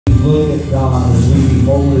look at God, as we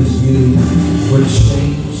behold His beauty, we're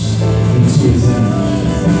changed into His image.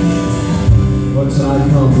 Lord, tonight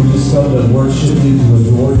come, we just come to worship You, to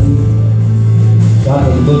adore You. God,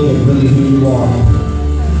 to look at really who You are.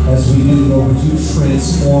 As we do, Lord, would You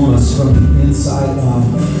transform us from the inside out.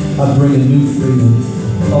 God, bring a new freedom.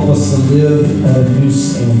 Help us to live at a new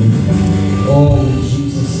standard. Oh, in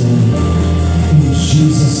Jesus' name. In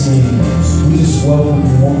Jesus' name. We just welcome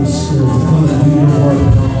Your Holy Spirit to come and do Your work in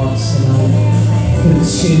our hearts tonight.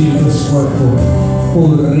 Continue this work, Lord.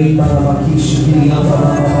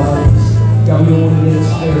 God, we don't want to get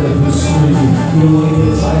tired of Your screaming. We don't want to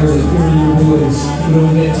get tired of hearing Your voice. We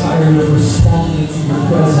don't get tired of responding to Your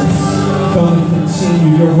presence. Come and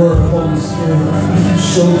continue Your work, Holy Spirit.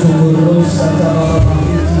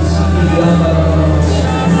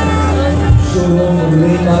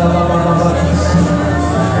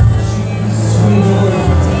 Sweet Lord.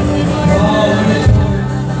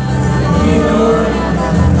 We adore You.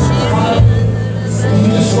 We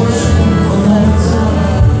just worship You for a moment.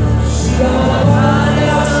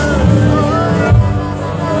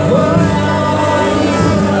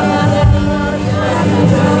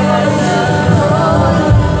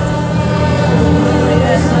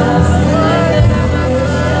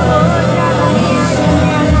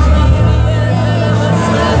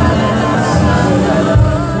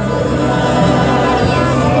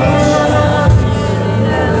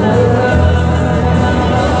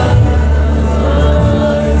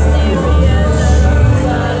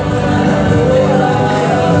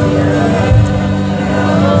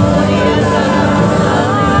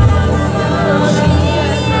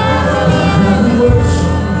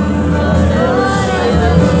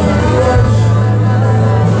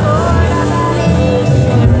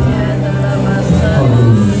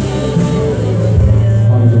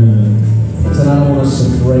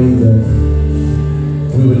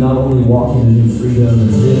 Walk in a new freedom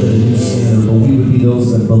and live at a new standard, but we would be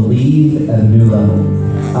those that believe at a new level.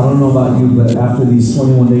 I don't know about you, but after these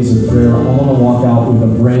 21 days of prayer, I want to walk out with a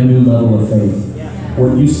brand new level of faith.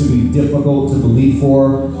 What used to be difficult to believe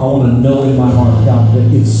for, I want to know in my heart, God,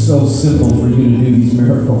 that it's so simple for You to do these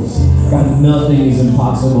miracles. God, nothing is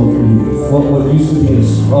impossible for You. What used to be a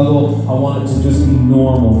struggle, I want it to just be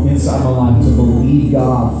normal inside my life to believe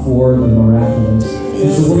God for the miraculous.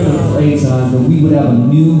 And so we're going to pray tonight that we would have a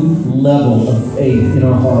new level of faith in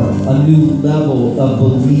our heart, a new level of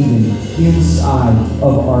believing inside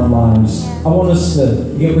of our lives. I want us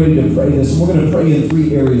to get ready to pray this. We're going to pray in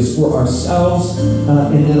 3 areas: for ourselves,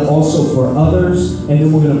 and then also for others, and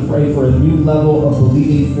then we're going to pray for a new level of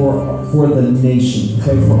believing for the nation.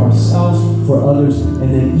 Okay, for ourselves, for others,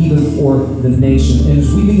 and then even for the nation. And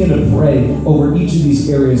as we begin to pray over each of these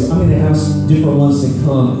areas, I'm going to ask different ones to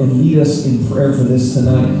come and lead us in prayer for this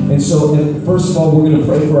tonight. And so, first of all, we're going to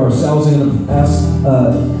pray for ourselves. I'm going to ask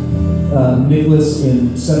Nicholas in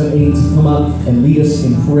 7-8 to come up and lead us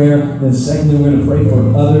in prayer. Then secondly, we're going to pray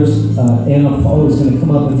for others. Anna Paula is going to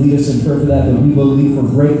come up and lead us in prayer for that we believe for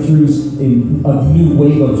breakthroughs, in a new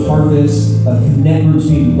wave of harvest, connect groups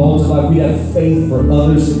being multiplied. We have faith for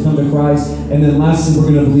others to come to Christ. And then lastly,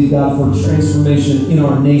 we're going to believe God for transformation in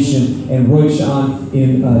our nation. And Roy Sean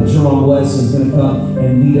in Jerome West is going to come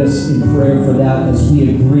and lead us in prayer for that as we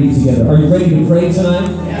agree together. Are you ready to pray tonight?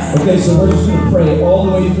 Yes. Okay, so we're just going to pray all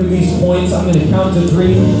the way through these points. I'm going to count to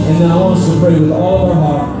 3, and then I want us to pray with all of our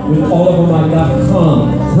heart, with all of our mind. God,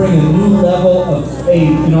 come, bring a new level of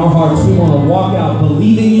faith in our hearts. We want to walk out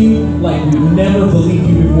believing You like we've never believed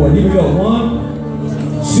You before. Here we go. 1,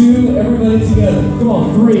 2, everybody together. Come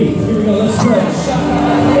on, 3. Here we go. Let's pray.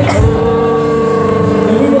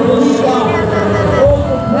 And we will believe God. Oh,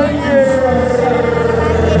 for breakthroughs for ourselves.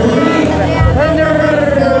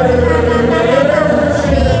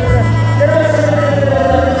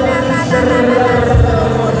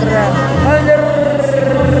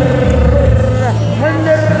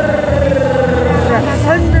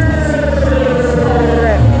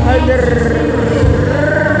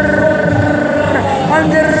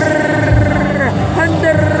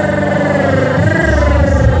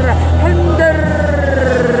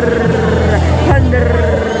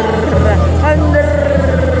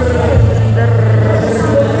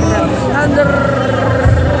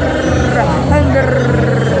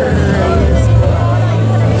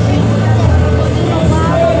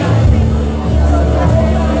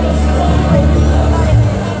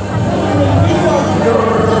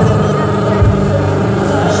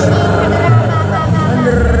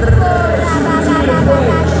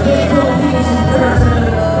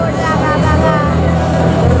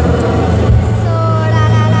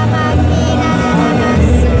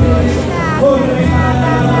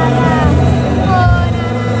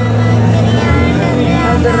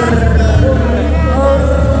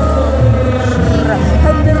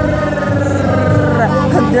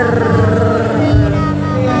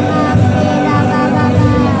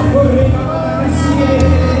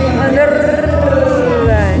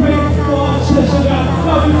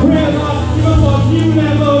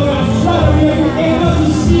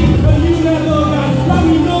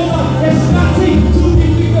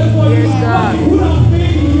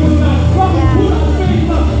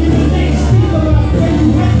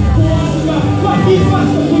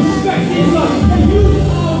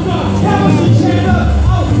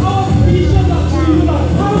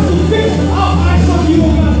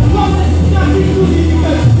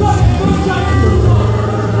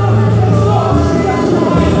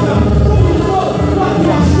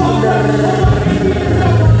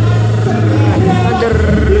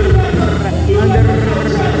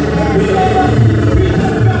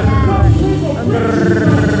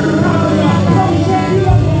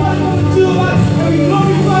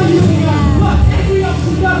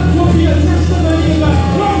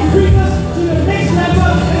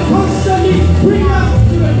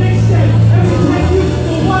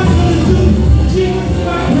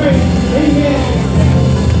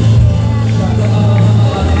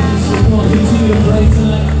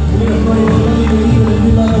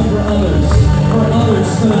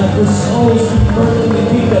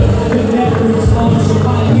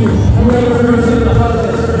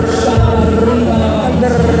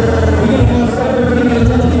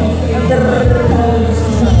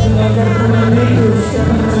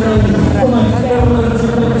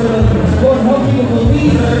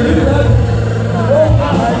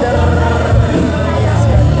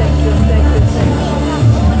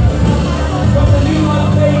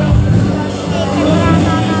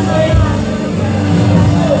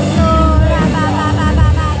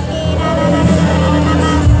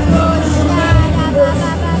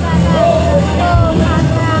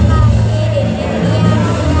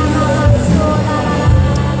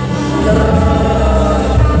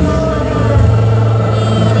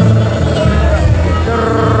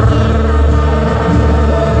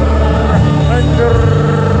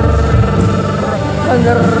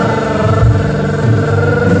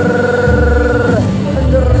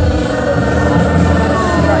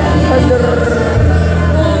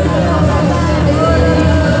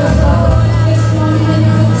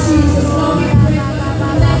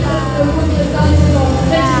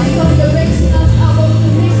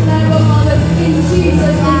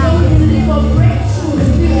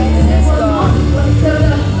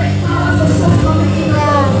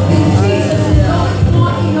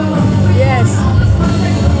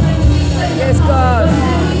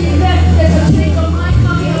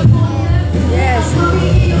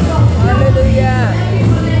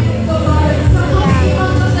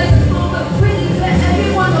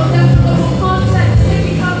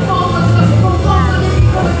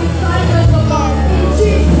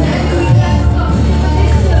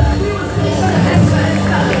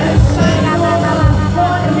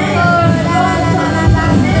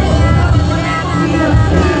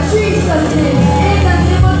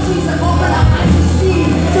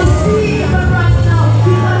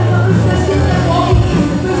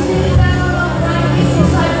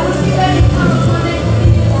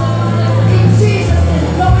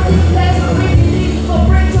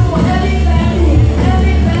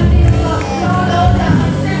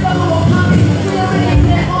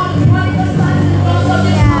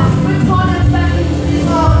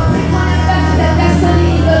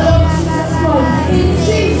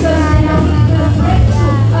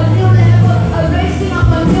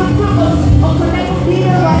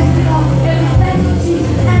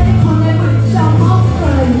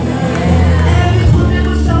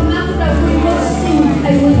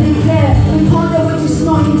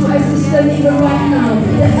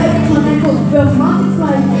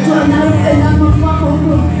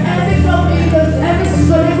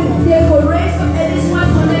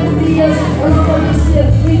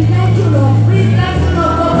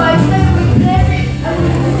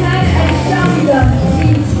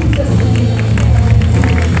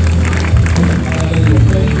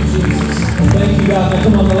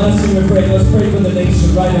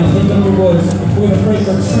 boys. We're going to pray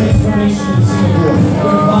for transformation in Singapore,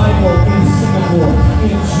 revival in Singapore,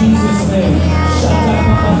 in Jesus' name.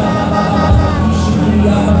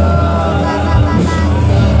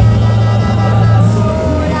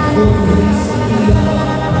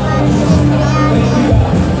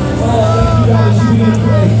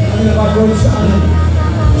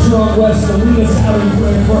 Strong West to lead us out in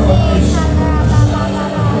prayer for our nation.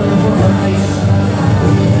 Prayer for our nation.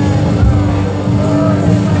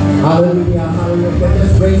 Hallelujah, hallelujah.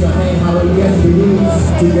 Just raise your hand, hallelujah. As we lead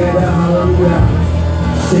together, hallelujah.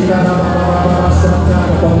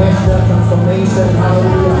 Transformation,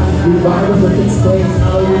 hallelujah. Revival will take place,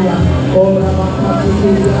 hallelujah.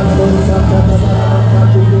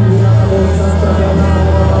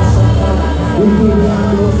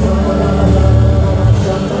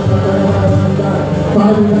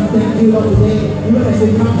 Father, we thank you, Lord, today. Even as we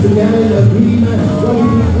come together in agreement, Lord, we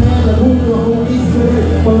declare the move of the Holy Spirit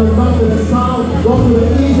from the north to the south, Lord, to the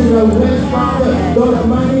east and the west, Father. Lord, the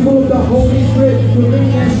mighty move of the Holy Spirit to bring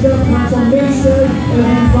national transformation and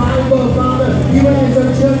revival, Father. Even as the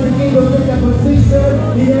church begins to take a position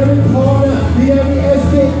in every corner, in every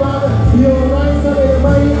estate, Father, you will rise up in a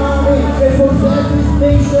mighty army and possess this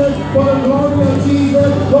nation for the glory of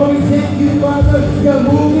Jesus. Lord, we thank you, Father. You are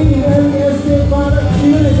moving in every estate, Father.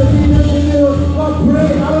 Even as the people Lord,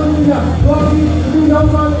 pray, hallelujah. Lord, we know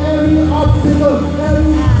from every obstacle,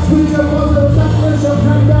 every spiritual force of darkness shall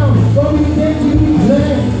come down. Lord, we thank you, we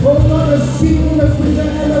declare, oh Lord, the shifting the spiritual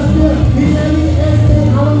atmosphere in every estate,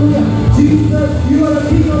 hallelujah. Jesus, you are the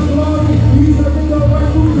King of glory. You are the King of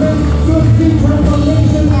rightful place. Good see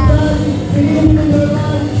transformation, reality, beginning in your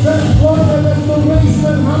life. Such Lord, the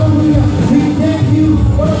restoration, hallelujah. We thank you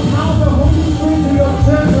for the power of the Holy Spirit in your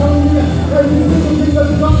church, hallelujah. And we bring the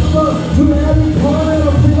gospel to every corner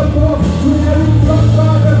of Singapore, to every block,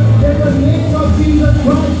 Father, in the name of Jesus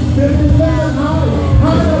Christ. There is nothing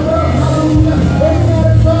high above, hallelujah. Every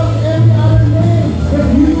above every other name, that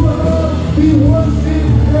you alone be worshipped.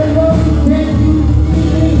 And Lord, we thank you this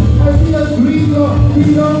evening as we agree, Lord. We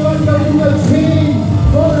know what that you will change.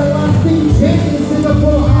 Lord, the last thing change in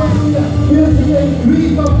Singapore, hallelujah. We are seeing a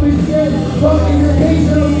increase of Christians, Lord, in the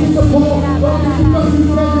nation of Singapore. Lord, because you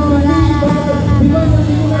said in the name, Father, because of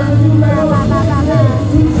you as a new level of faith,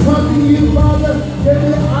 we trust in you, Father, that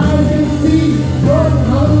their eyes can see, Lord,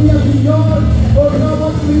 hallelujah, beyond, Lord, how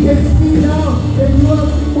much we can see now, that you are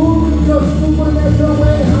moving your supernatural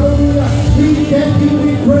way, hallelujah. We thank you,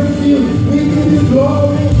 we praise you, we give you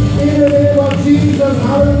glory in the name of Jesus,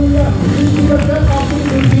 hallelujah. We give the best offering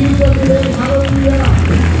to Jesus.